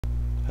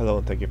Hello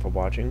and thank you for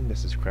watching.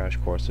 This is Crash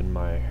Course in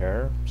My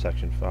Hair,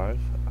 Section 5.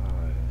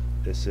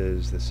 This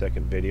is the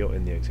second video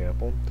in the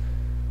example.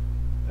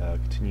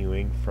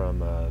 Continuing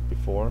from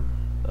before,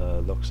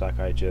 looks like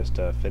I just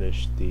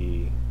finished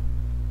the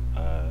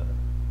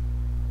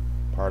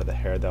part of the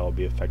hair that will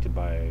be affected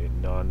by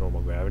non-normal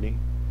gravity.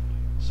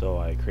 So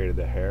I created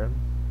the hair,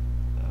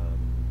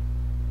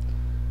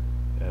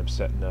 and I'm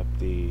setting up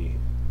the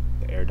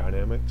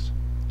aerodynamics,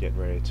 getting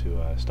ready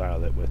to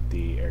style it with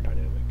the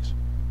aerodynamics.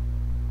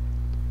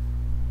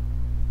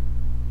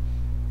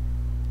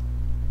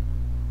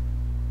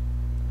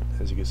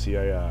 As you can see,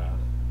 I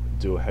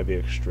do a heavy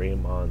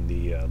extreme on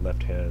the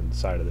left hand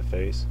side of the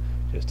face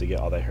just to get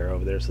all the hair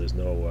over there so there's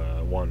no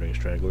wandering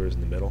stragglers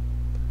in the middle.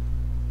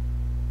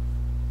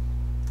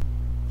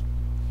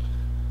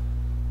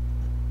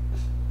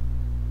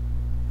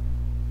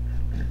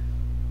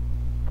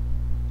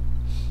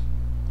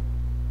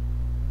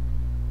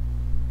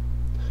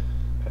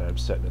 And I'm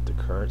setting it to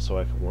current so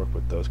I can work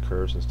with those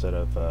curves instead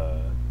of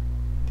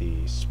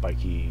the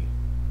spiky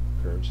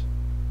curves.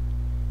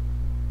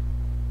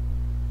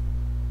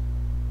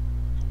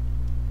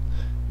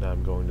 Now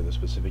I'm going to the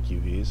specific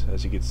UVs.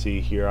 As you can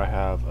see here, I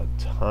have a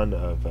ton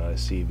of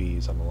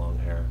CVs on the long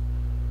hair,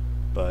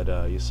 but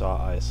you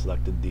saw I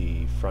selected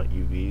the front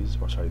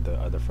UVs, or sorry,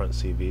 the front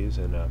CVs,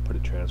 and put a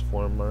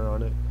transformer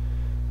on it.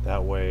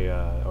 That way,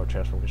 or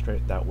transform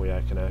constraint. That way,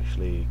 I can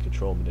actually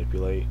control and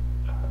manipulate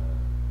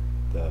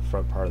the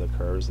front part of the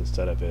curves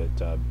instead of it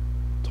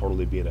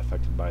totally being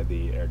affected by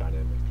the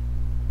aerodynamic.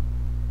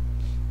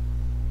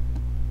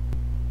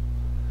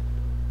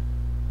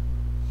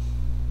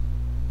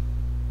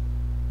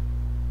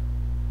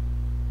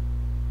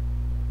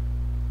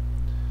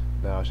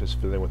 Now it's just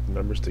fiddling with the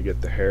numbers to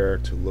get the hair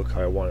to look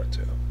how I want it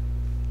to.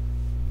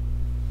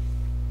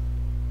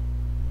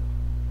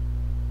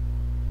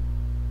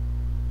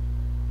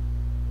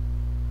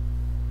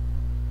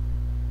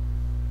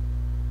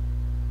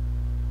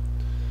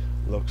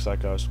 Looks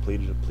like I was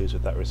pleased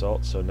with that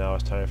result, so now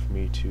it's time for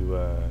me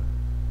to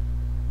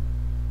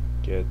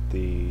get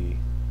the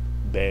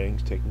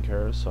bangs taken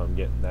care of, so I'm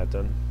getting that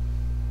done.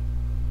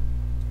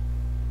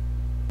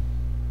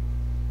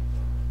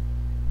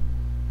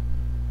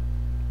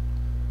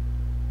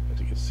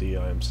 You can see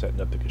I'm setting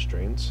up the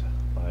constraints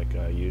like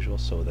usual,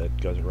 so that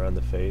goes around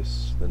the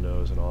face, the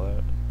nose, and all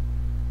that.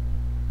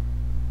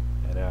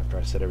 And after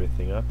I set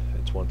everything up,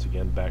 it's once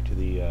again back to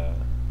the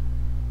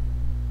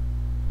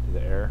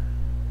air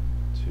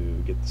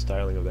to get the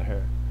styling of the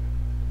hair.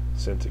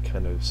 Since it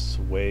kind of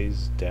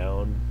sways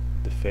down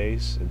the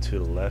face and to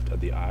the left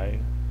of the eye,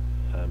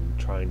 I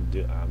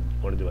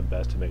want to do my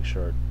best to make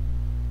sure it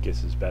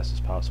gets as best as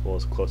possible,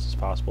 as close as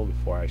possible,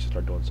 before I actually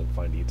start doing some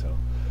fine detail,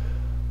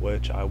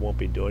 which I won't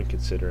be doing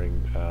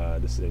considering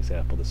this is an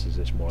example. This is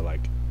just more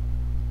like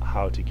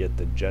how to get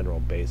the general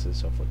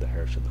basis of what the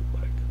hair should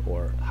look like,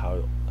 or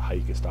how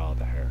you can style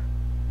the hair.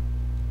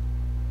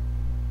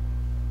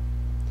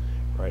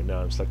 Right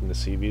now I'm selecting the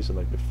CVs, and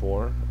like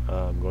before,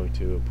 I'm going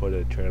to put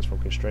a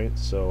transform constraint,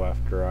 so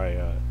after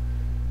I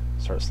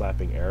start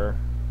slapping air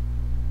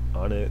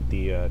on it,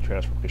 the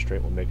transform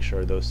constraint will make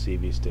sure those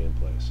CVs stay in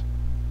place.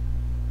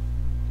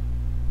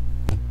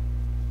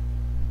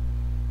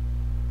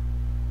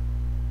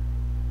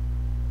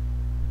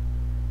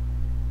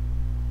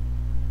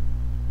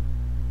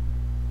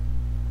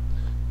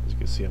 As you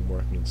can see, I'm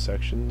working in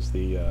sections.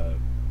 The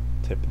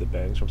tip of the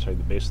bangs, I'm sorry,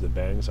 the base of the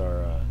bangs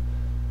are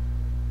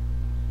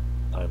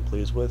I'm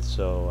pleased with,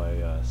 so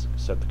I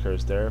set the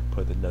curves there,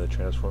 put another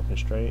transform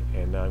constraint,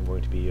 and now I'm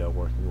going to be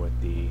working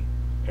with the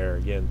air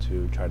again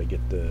to try to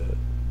get the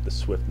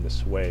swift and the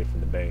sway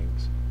from the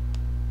bangs.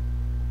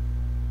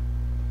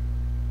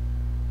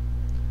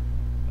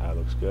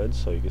 Looks good,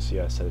 so you can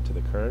see I set it to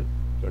the current,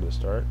 go to the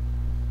start,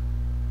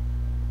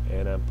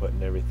 and I'm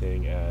putting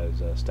everything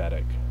as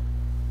static.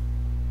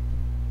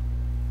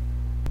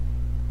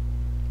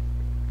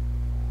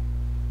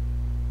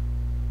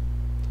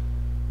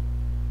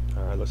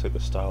 Alright, looks like the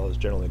style is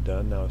generally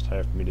done. Now it's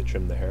time for me to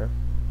trim the hair.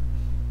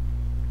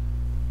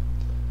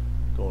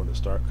 Going to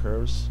start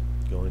curves,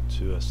 going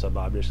to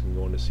sub-objects, and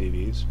going to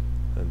CVs,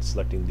 and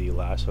selecting the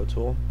lasso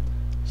tool,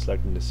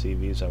 selecting the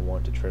CVs I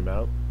want to trim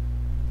out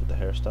with the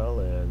hairstyle,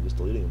 and just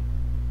deleting them.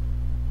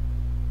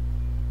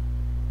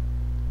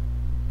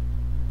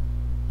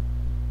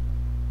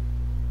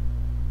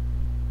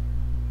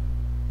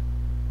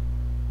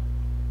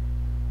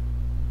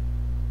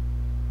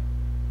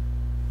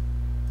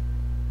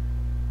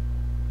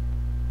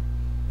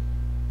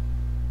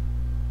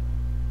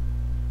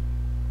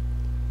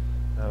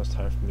 Now it's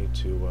time for me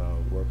to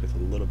work with a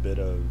little bit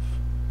of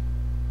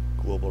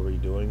global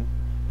redoing,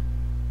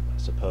 I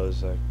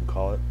suppose I can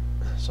call it.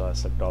 So I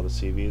selected all the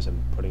CVs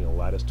and putting a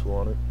lattice tool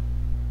on it,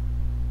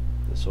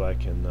 just so I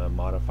can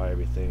modify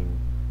everything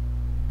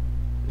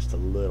just a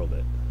little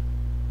bit.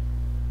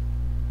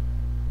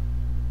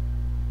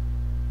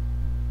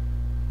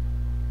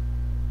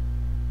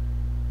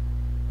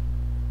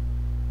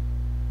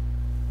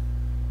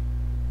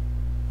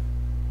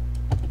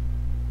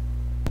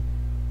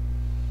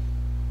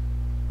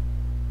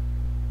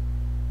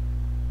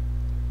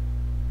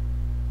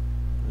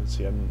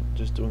 See, I'm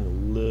just doing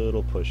a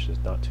little pushes,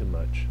 not too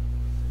much.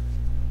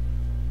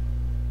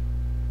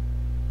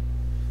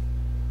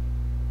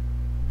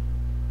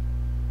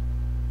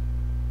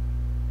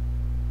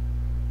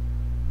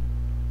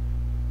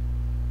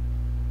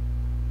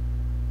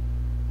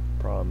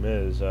 Problem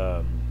is,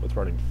 with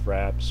running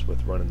Fraps,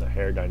 with running the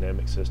hair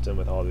dynamic system,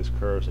 with all these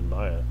curves in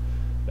Maya,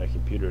 my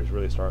computer is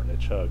really starting to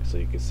chug, so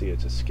you can see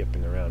it's just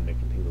skipping around,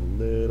 making things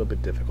a little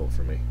bit difficult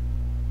for me.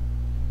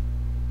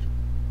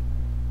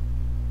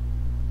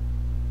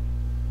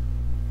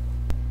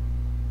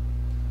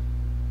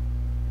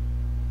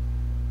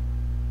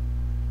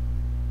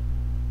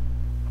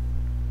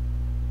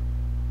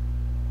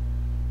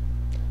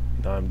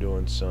 Now I'm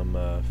doing some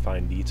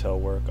fine detail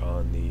work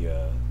on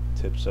the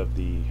tips of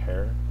the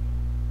hair,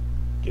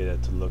 get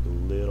it to look a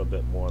little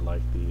bit more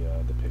like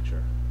the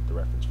picture, the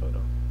reference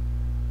photo.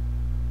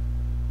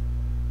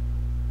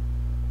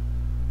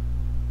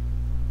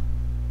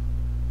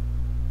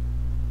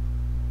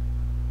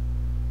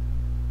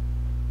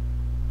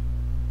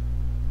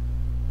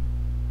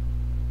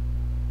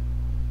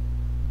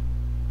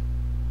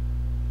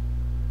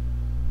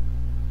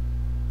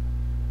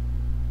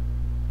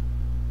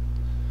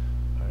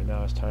 Alright,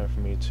 now it's time for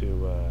me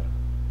to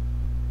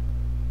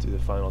do the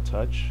final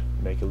touch,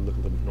 make it look a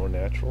little bit more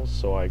natural.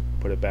 So I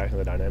put it back in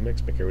the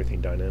dynamics, make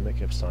everything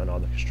dynamic, assign all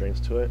the constraints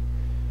to it,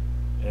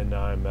 and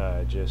now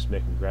I'm just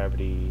making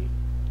gravity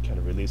kind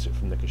of release it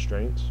from the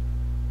constraints,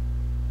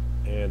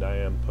 and I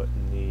am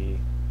putting the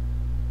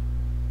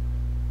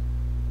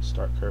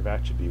start curve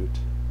attribute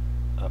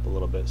up a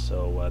little bit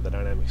so the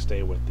dynamics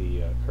stay with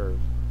the curve.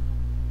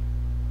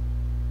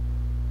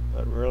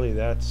 But really,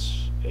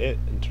 that's it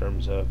in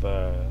terms of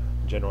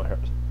general hair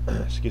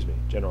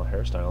general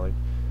hairstyling.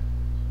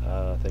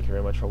 Thank you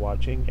very much for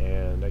watching,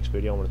 and next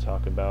video I'm going to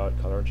talk about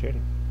color and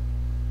shading.